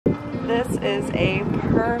This is a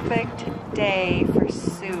perfect day for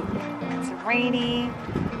soup. It's rainy,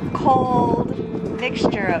 cold,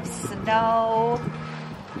 mixture of snow.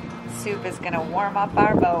 Soup is gonna warm up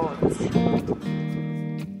our bones.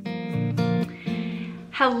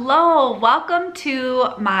 Hello, welcome to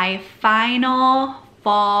my final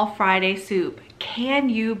Fall Friday soup. Can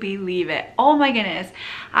you believe it? Oh my goodness.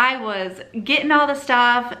 I was getting all the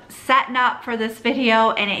stuff, setting up for this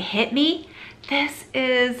video, and it hit me. This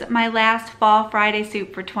is my last Fall Friday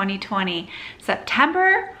soup for 2020.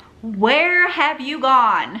 September, where have you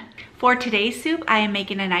gone? For today's soup, I am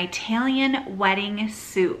making an Italian wedding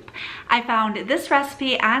soup. I found this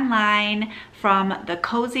recipe online from The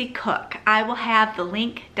Cozy Cook. I will have the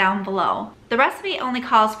link down below. The recipe only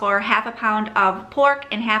calls for half a pound of pork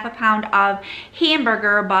and half a pound of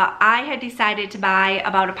hamburger, but I had decided to buy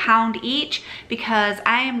about a pound each because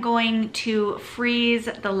I am going to freeze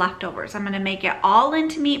the leftovers. I'm gonna make it all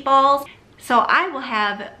into meatballs, so I will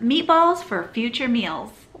have meatballs for future meals.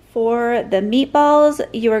 For the meatballs,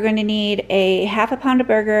 you are going to need a half a pound of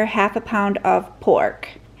burger, half a pound of pork,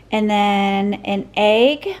 and then an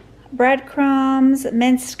egg, breadcrumbs,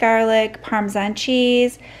 minced garlic, Parmesan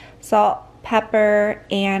cheese, salt, pepper,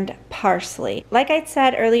 and parsley. Like I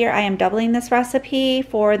said earlier, I am doubling this recipe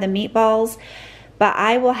for the meatballs, but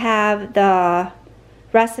I will have the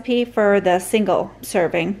recipe for the single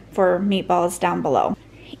serving for meatballs down below.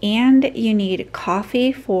 And you need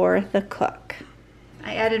coffee for the cook.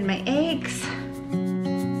 I added my eggs.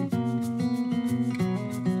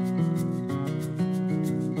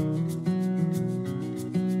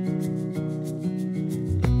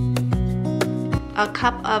 A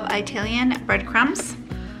cup of Italian breadcrumbs,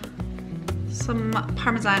 some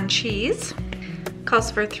Parmesan cheese, calls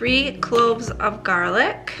for 3 cloves of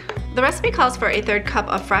garlic. The recipe calls for a 1/3 cup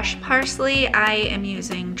of fresh parsley. I am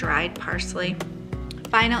using dried parsley.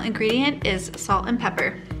 Final ingredient is salt and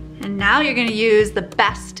pepper. And now you're gonna use the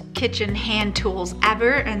best kitchen hand tools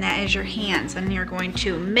ever, and that is your hands. And you're going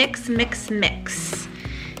to mix, mix, mix.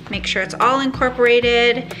 Make sure it's all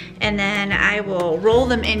incorporated, and then I will roll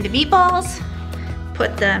them into meatballs,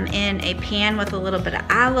 put them in a pan with a little bit of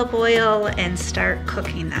olive oil, and start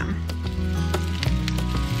cooking them.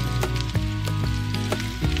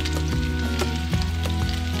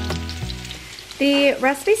 The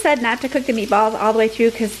recipe said not to cook the meatballs all the way through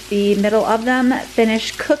because the middle of them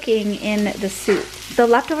finish cooking in the soup. The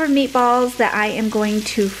leftover meatballs that I am going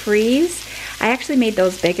to freeze, I actually made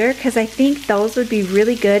those bigger because I think those would be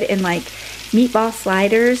really good in like meatball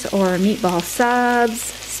sliders or meatball subs,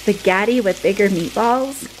 spaghetti with bigger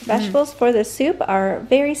meatballs. Vegetables for the soup are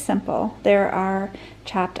very simple. There are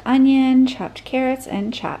chopped onion, chopped carrots,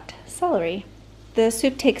 and chopped celery. The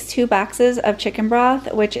soup takes 2 boxes of chicken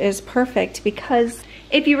broth, which is perfect because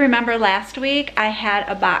if you remember last week, I had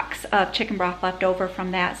a box of chicken broth left over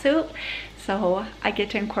from that soup. So I get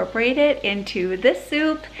to incorporate it into this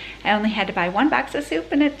soup. I only had to buy 1 box of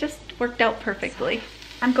soup and it just worked out perfectly.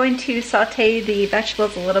 I'm going to saute the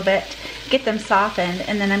vegetables a little bit, get them softened,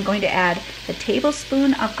 and then I'm going to add a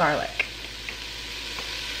tablespoon of garlic.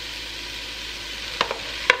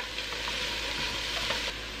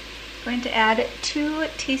 Going to add 2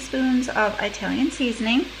 teaspoons of Italian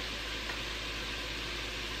seasoning.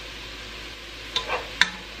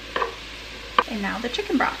 And now the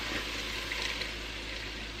chicken broth.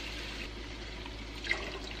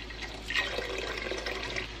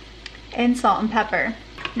 And salt and pepper.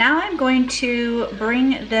 Now I'm going to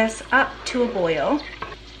bring this up to a boil.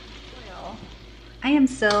 I am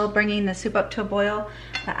still bringing the soup up to a boil,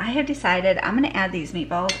 but I have decided I'm gonna add these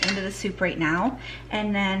meatballs into the soup right now,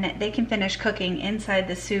 and then they can finish cooking inside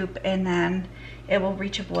the soup, and then it will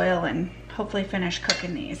reach a boil and hopefully finish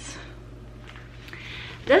cooking these.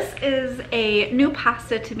 This is a new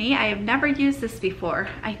pasta to me. I have never used this before.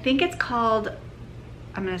 I think it's called,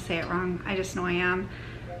 I'm gonna say it wrong, I just know I am,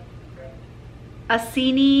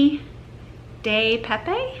 Acini de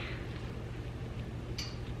Pepe?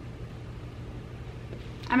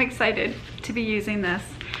 I'm excited to be using this.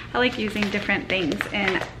 I like using different things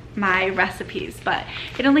in my recipes, but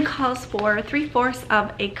it only calls for 3/4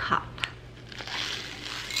 of a cup.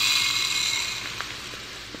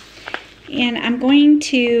 And I'm going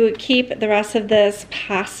to keep the rest of this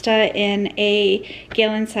pasta in a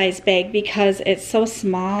gallon-sized bag because it's so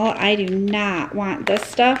small. I do not want this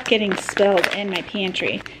stuff getting spilled in my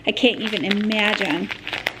pantry. I can't even imagine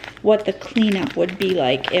what the cleanup would be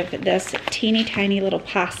like if this teeny tiny little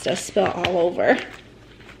pasta spilled all over.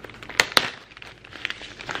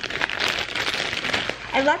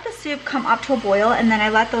 I let the soup come up to a boil, and then I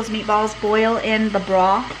let those meatballs boil in the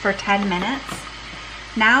broth for 10 minutes.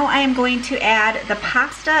 Now I am going to add the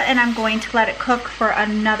pasta and I'm going to let it cook for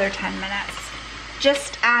another 10 minutes,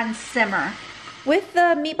 just on simmer. With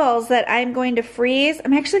the meatballs that I'm going to freeze,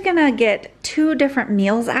 I'm actually gonna get 2 different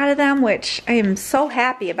meals out of them, which I am so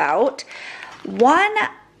happy about. One,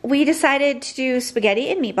 we decided to do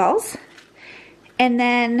spaghetti and meatballs, and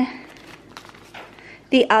then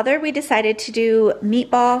the other, we decided to do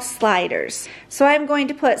meatball sliders. So I'm going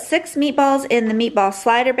to put 6 meatballs in the meatball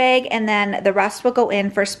slider bag, and then the rest will go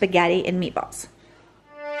in for spaghetti and meatballs.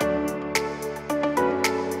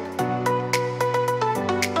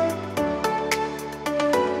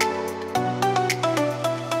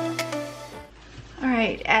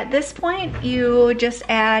 Alright, at this point, you just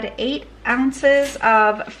add 8 ounces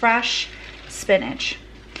of fresh spinach.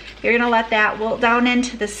 You're gonna let that wilt down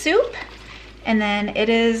into the soup, and then it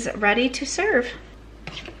is ready to serve.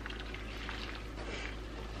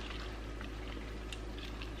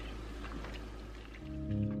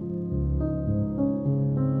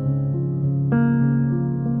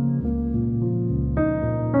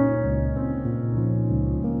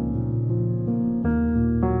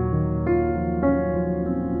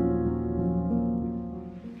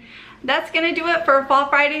 That's gonna do it for Fall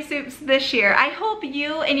Friday soups this year. I hope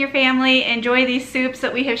you and your family enjoy these soups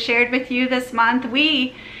that we have shared with you this month.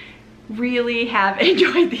 We really have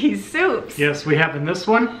enjoyed these soups. Yes, we have, and this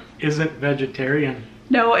one isn't vegetarian.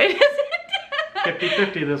 No, it isn't.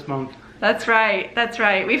 50-50 this month. That's right, that's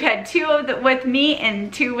right. We've had 2 with meat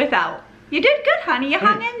and 2 without. You did good, honey, you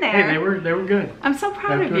hung in there. Hey, they were good. I'm so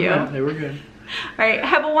proud of you. They were good. All right,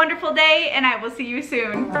 have a wonderful day, and I will see you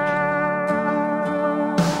soon.